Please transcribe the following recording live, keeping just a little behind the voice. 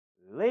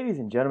Ladies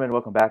and gentlemen,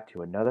 welcome back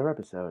to another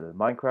episode of the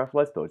Minecraft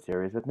Let's Build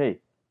series with me,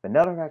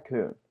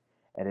 Vanillaraccoon.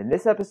 And in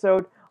this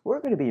episode, we're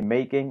going to be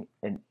making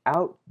an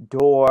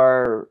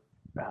outdoor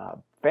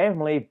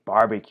family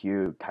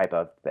barbecue type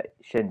of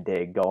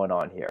shindig going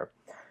on here.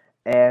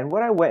 And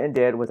what I went and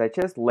did was I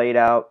just laid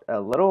out a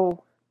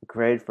little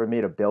grid for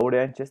me to build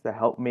in just to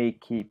help me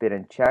keep it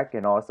in check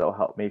and also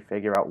help me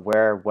figure out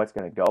what's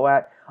going to go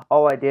at.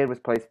 All I did was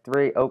place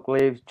 3 oak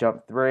leaves,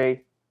 jump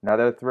 3,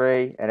 another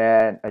 3, and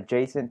then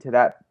adjacent to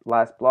that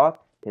last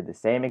block, did the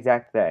same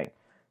exact thing.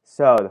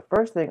 So the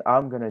first thing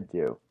I'm going to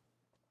do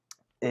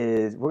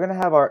is we're going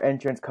to have our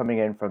entrance coming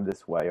in from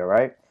this way,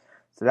 alright?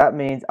 So that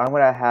means I'm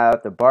going to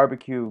have the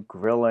barbecue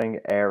grilling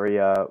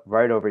area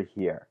right over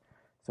here.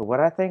 So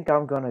what I think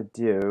I'm going to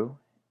do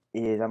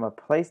is I'm going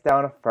to place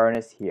down a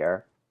furnace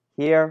here,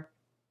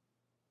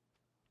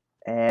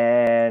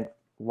 and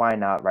why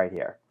not right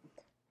here?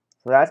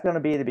 So that's going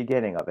to be the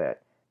beginning of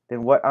it.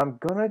 Then what I'm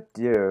going to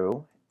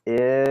do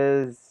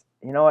is,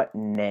 you know what,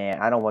 nah,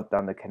 I don't want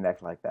them to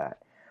connect like that.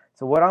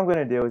 So what I'm going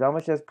to do is I'm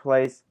going to just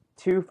place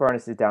 2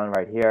 furnaces down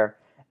right here,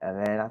 and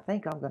then I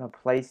think I'm going to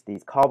place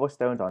these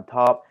cobblestones on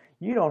top.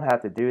 You don't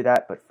have to do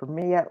that, but for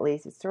me at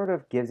least, it sort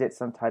of gives it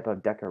some type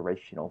of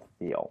decorational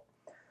feel.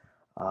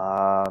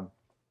 One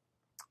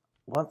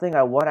thing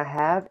I want to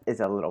have is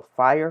a little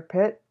fire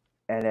pit,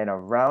 and then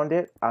around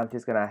it, I'm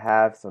just going to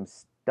have some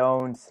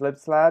stone slip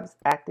slabs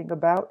acting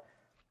about.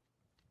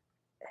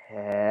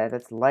 And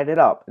let's light it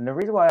up. And the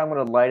reason why I'm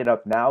going to light it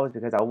up now is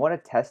because I want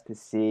to test to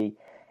see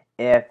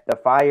if the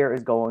fire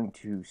is going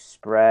to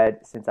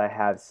spread since I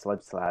have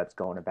slip slabs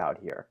going about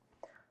here.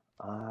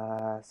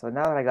 So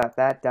now that I got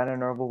that done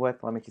and over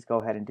with, let me just go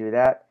ahead and do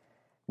that.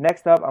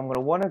 Next up, I'm going to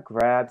want to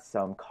grab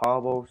some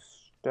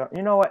cobblestone.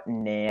 You know what?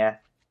 Nah.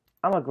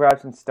 I'm going to grab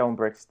some stone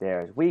brick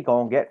stairs. We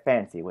going to get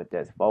fancy with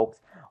this,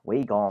 folks.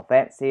 We going to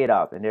fancy it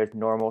up. And there's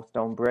normal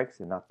stone bricks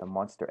and not the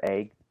monster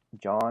egg,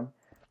 John.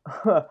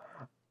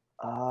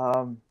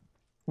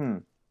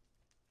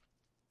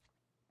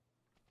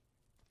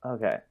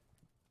 Okay.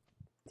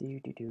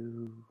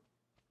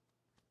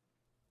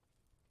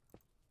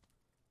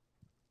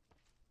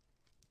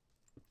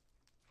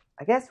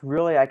 I guess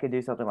really I could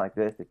do something like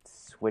this to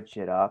switch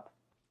it up.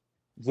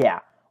 Yeah,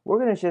 we're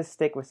going to just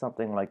stick with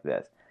something like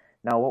this.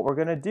 Now what we're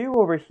going to do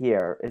over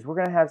here is we're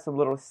going to have some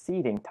little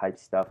seating type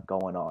stuff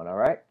going on,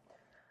 alright?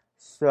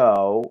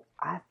 So,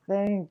 I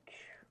think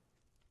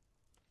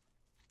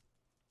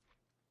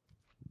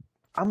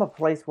I'm going to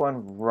place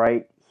one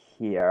right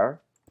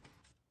here.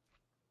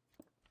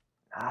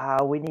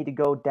 We need to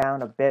go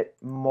down a bit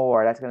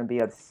more. That's going to be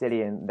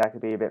obsidian. That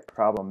could be a bit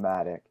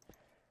problematic.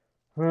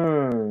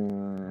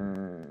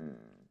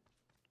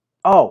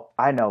 Oh,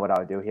 I know what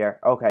I'll do here.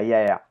 Okay,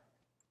 yeah.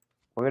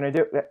 We're going to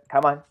do...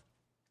 Come on.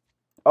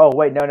 Oh,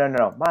 wait,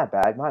 no. My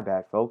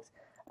bad, folks.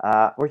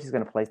 We're just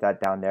going to place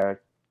that down there.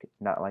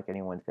 Not like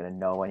anyone's going to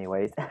know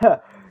anyways.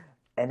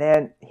 And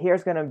then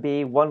here's going to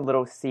be one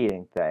little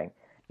seating thing.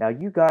 Now,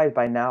 you guys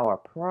by now are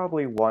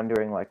probably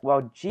wondering, like,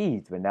 well,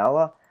 geez,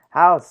 Vanilla,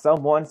 how's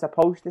someone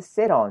supposed to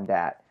sit on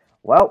that?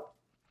 Well,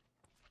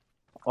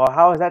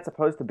 how is that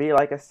supposed to be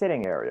like a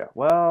sitting area?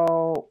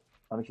 Well,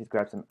 let me just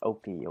grab some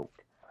oak.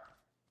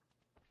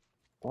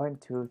 1,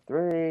 2,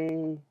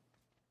 3,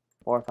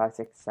 4, 5,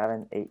 6,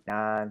 7, 8,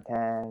 9,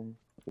 10,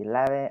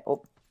 11.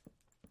 Oh.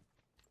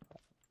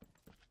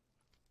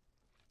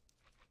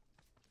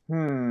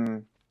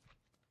 I'm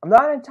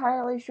not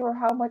entirely sure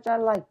how much I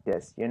like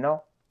this, you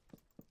know?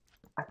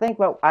 I think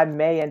what I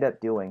may end up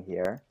doing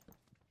here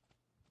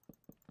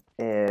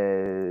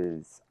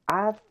is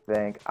I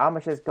think I'm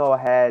going to just go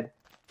ahead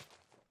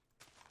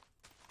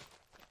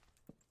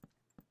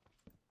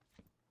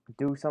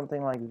do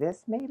something like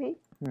this maybe?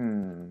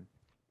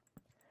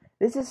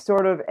 This is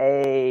sort of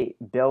a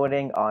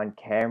building on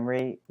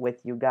Camry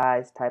with you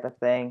guys type of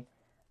thing.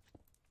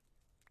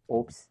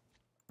 Oops.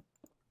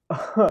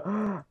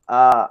 The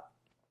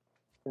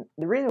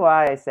reason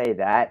why I say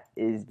that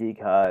is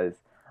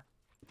because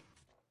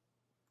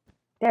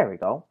there we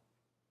go.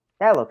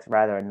 That looks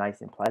rather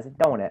nice and pleasant,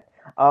 don't it?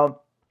 The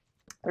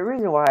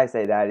reason why I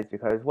say that is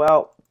because,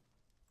 well,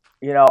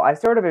 you know, I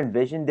sort of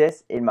envisioned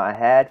this in my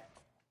head,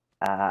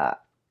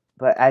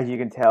 but as you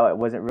can tell, it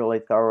wasn't really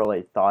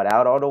thoroughly thought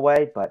out all the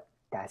way, but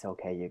that's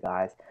okay, you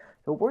guys.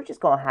 So we're just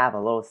going to have a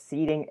little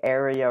seating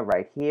area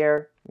right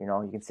here. You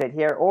know, you can sit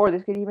here, or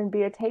this could even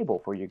be a table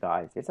for you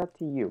guys. It's up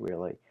to you,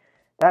 really.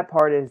 That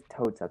part is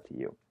totes up to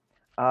you.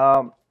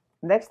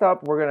 Next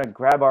up, we're going to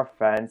grab our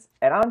fence,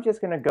 and I'm just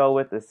going to go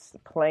with this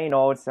plain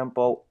old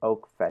simple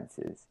oak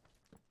fences.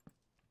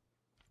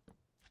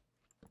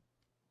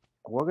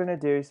 We're going to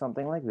do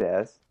something like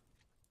this.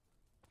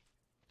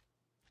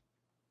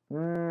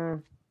 I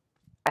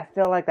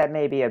feel like that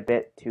may be a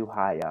bit too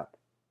high up.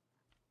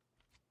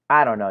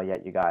 I don't know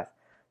yet, you guys.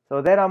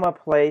 So then I'm going to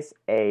place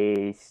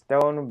a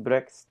stone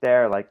brick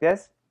stair like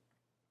this.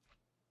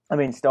 I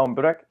mean stone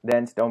brick,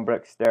 then stone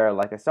brick stair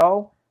like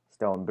so.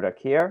 Stone brick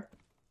here.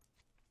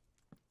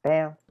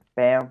 Bam,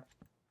 bam,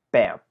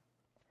 bam.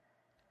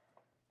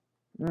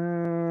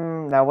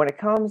 Now when it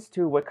comes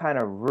to what kind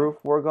of roof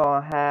we're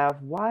gonna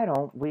have, why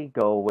don't we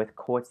go with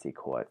quartzy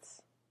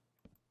quartz?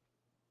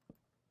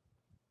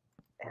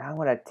 And I'm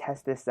gonna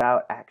test this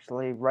out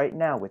actually right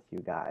now with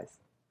you guys.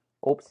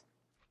 Oops.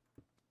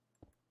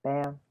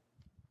 Bam,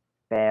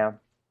 bam,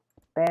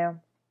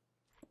 bam,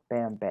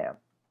 bam, bam.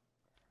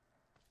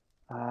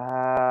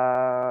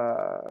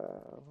 Why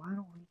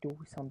don't we do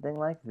something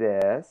like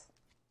this?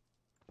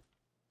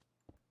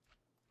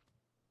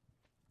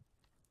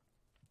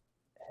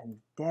 And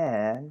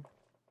then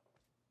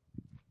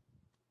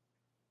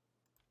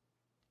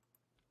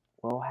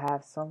we'll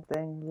have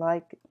something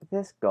like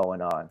this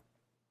going on.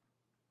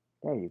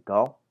 There you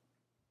go.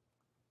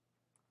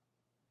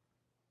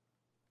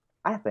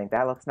 I think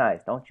that looks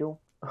nice, don't you?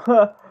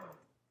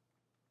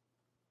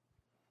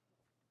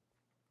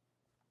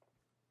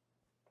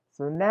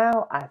 So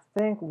now I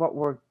think what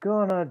we're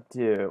gonna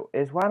do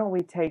is why don't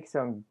we take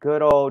some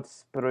good old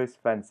spruce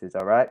fences,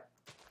 alright?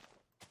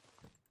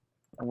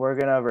 And we're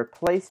gonna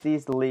replace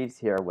these leaves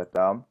here with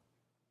them.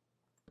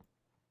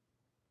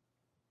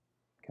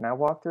 Can I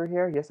walk through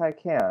here? Yes, I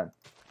can.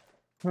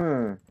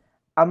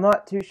 I'm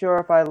not too sure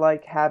if I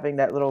like having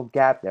that little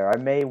gap there. I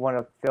may want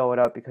to fill it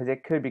up because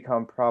it could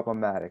become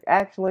problematic.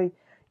 Actually,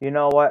 you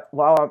know what?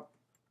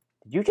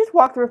 Did you just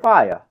walk through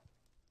fire?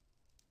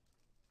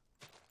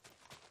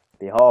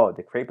 Behold,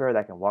 the creeper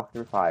that can walk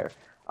through fire.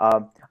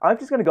 I'm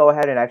just going to go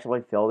ahead and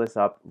actually fill this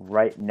up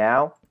right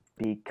now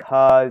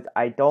because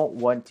I don't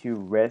want to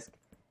risk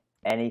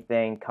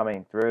anything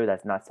coming through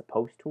that's not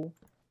supposed to.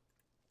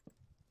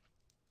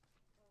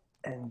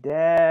 And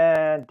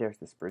then there's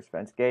the spruce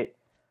fence gate.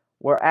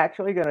 We're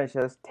actually going to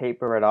just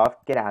taper it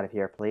off. Get out of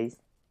here, please.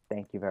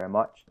 Thank you very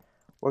much.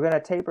 We're going to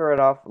taper it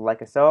off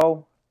like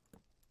so.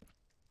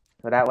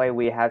 So that way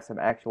we have some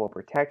actual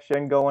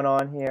protection going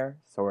on here.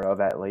 Sort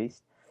of, at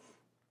least.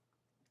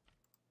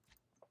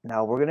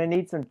 Now, we're going to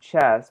need some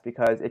chests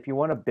because if you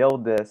want to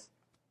build this...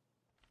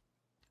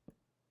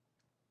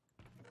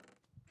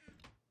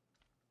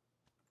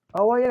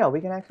 Oh, well, you know,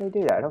 we can actually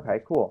do that. Okay,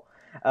 cool.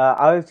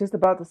 I was just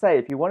about to say,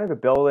 if you wanted to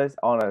build this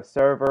on a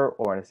server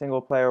or in a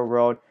single-player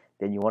world,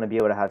 then you want to be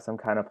able to have some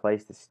kind of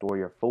place to store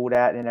your food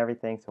at and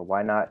everything, so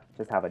why not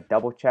just have a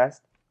double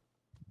chest?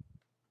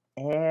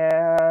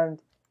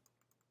 And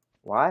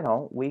why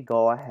don't we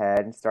go ahead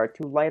and start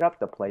to light up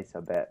the place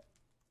a bit?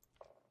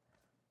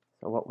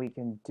 So what we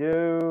can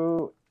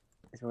do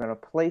is we're going to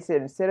place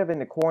it, instead of in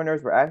the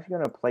corners, we're actually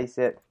going to place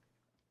it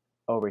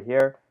over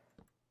here.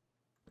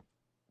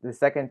 The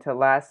second to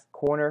last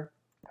corner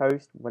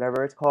post,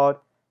 whatever it's called.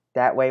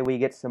 That way we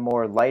get some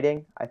more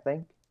lighting, I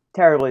think.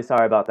 Terribly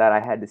sorry about that.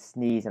 I had to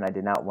sneeze and I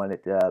did not want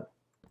it to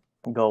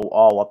go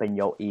all up in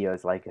your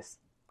ears like a,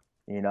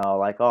 you know,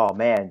 like, oh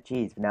man,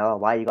 geez, Vanilla,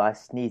 why you gotta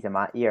sneeze in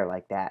my ear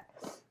like that?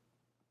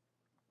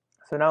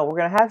 So now we're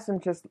gonna have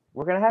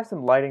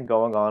some lighting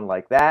going on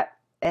like that,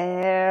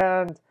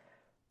 and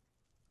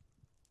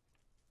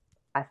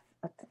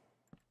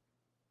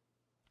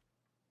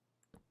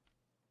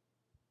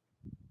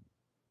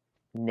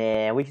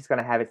nah, we're just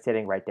gonna have it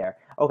sitting right there.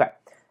 Okay,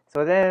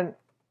 so then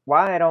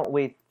why don't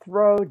we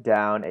throw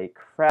down a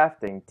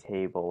crafting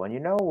table? And you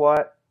know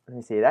what? Let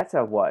me see. That's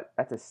a what?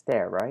 That's a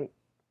stair, right?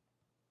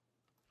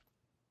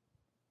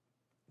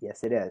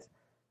 Yes, it is.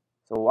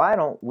 So why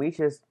don't we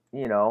just,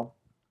 you know...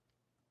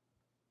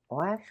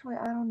 Well, actually,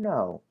 I don't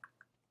know.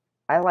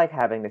 I like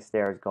having the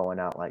stairs going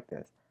out like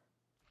this.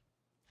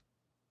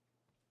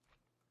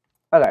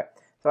 Okay,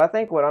 so I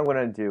think what I'm going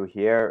to do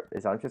here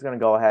is I'm just going to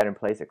go ahead and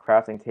place a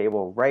crafting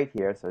table right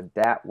here, so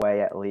that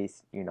way at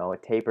least, you know,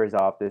 it tapers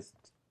off this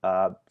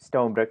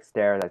stone brick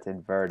stair that's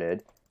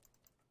inverted.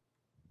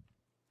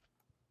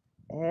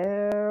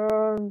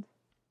 And,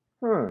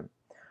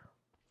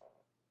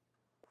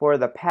 for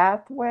the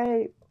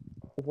pathway,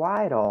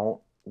 why don't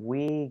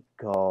we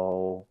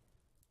go...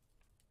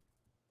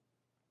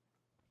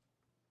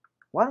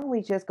 Why don't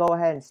we just go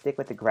ahead and stick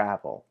with the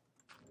gravel?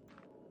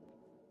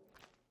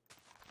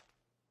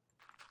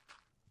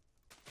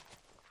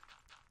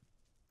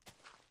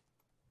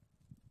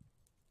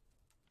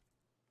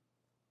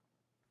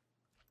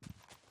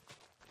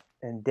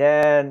 And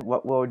then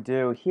what we'll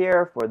do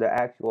here for the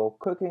actual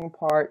cooking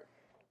part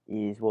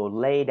is we'll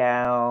lay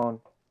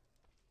down...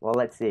 Well,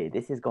 let's see.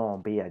 This is going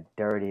to be a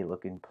dirty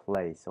looking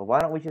place. So why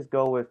don't we just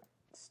go with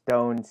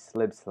stone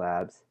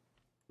slabs?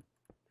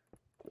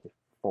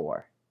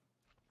 4.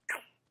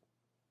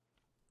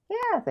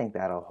 Yeah, I think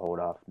that'll hold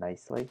off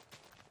nicely.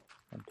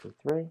 1, 2,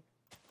 3.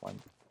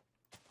 1.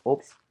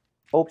 Oops.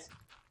 Oops.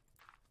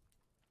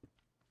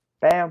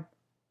 Bam.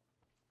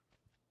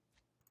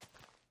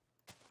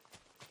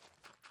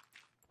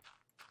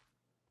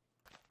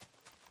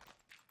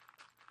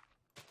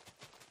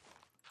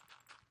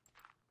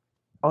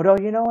 Although,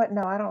 you know what?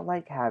 No, I don't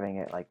like having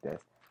it like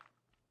this.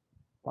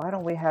 Why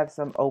don't we have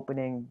some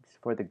openings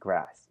for the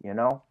grass, you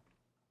know?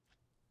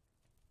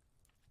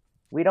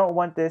 We don't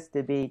want this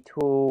to be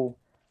too...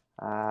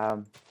 I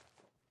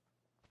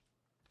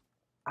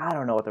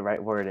don't know what the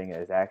right wording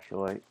is,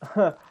 actually.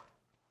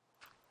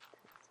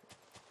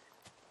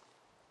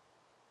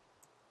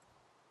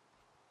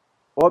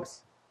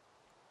 Oops.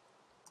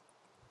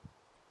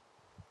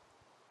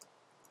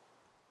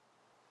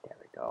 There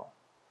we go.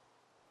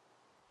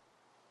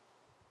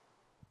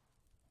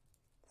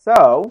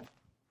 So,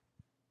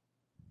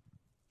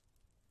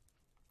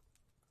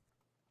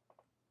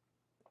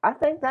 I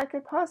think that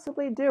could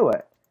possibly do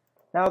it.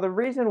 Now, the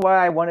reason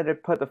why I wanted to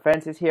put the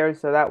fences here,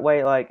 so that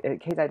way, like, in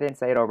case I didn't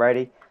say it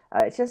already,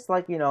 it's just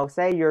like, you know,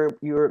 say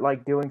you're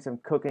like doing some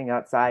cooking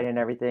outside and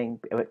everything,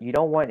 but you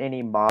don't want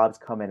any mobs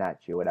coming at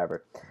you,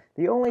 whatever.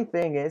 The only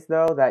thing is,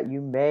 though, that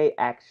you may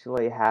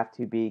actually have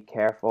to be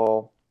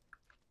careful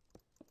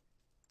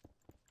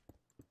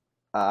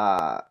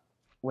uh,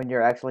 when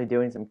you're actually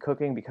doing some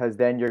cooking, because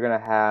then you're gonna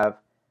have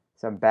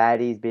some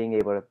baddies being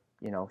able to,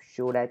 you know,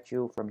 shoot at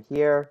you from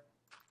here.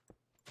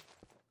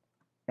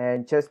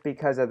 And just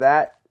because of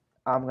that,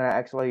 I'm going to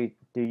actually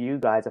do you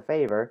guys a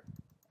favor,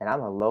 and I'm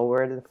going to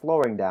lower the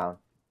flooring down.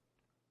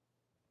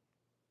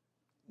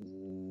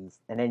 And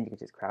then you can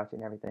just crouch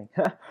and everything.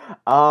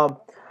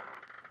 But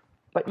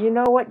you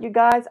know what, you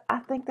guys? I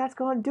think that's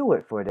going to do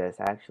it for this,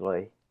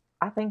 actually.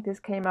 I think this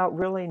came out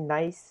really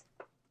nice,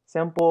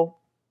 simple,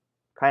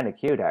 kind of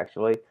cute,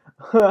 actually.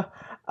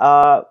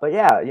 But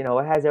yeah, you know,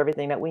 it has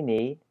everything that we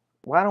need.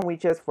 Why don't we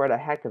just, for the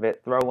heck of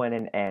it, throw in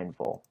an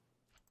anvil?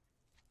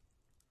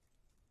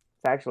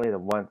 It's actually the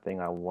one thing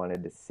I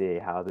wanted to see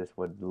how this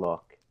would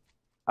look.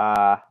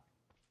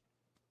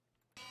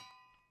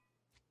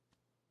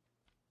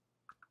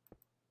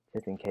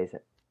 Just in case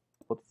it.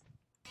 Whoops.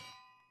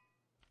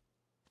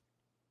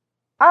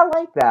 I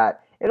like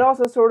that. It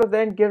also sort of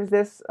then gives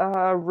this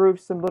roof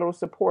some little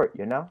support,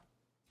 you know?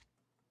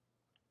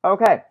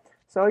 Okay,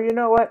 so you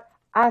know what?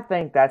 I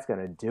think that's going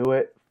to do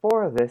it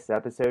for this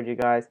episode, you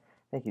guys.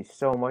 Thank you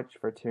so much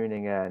for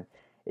tuning in.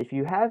 If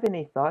you have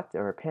any thoughts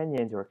or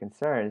opinions or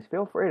concerns,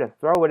 feel free to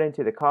throw it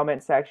into the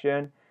comment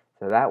section,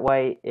 so that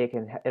way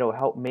it'll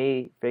help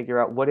me figure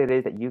out what it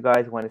is that you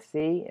guys want to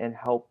see and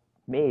help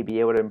me be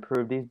able to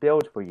improve these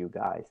builds for you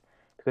guys.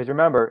 Because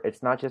remember,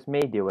 it's not just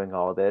me doing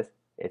all this,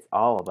 it's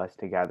all of us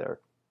together.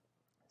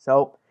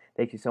 So,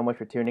 thank you so much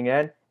for tuning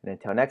in, and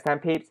until next time,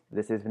 peeps,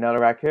 this is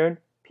Vanillaraccoon.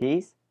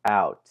 Peace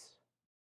out.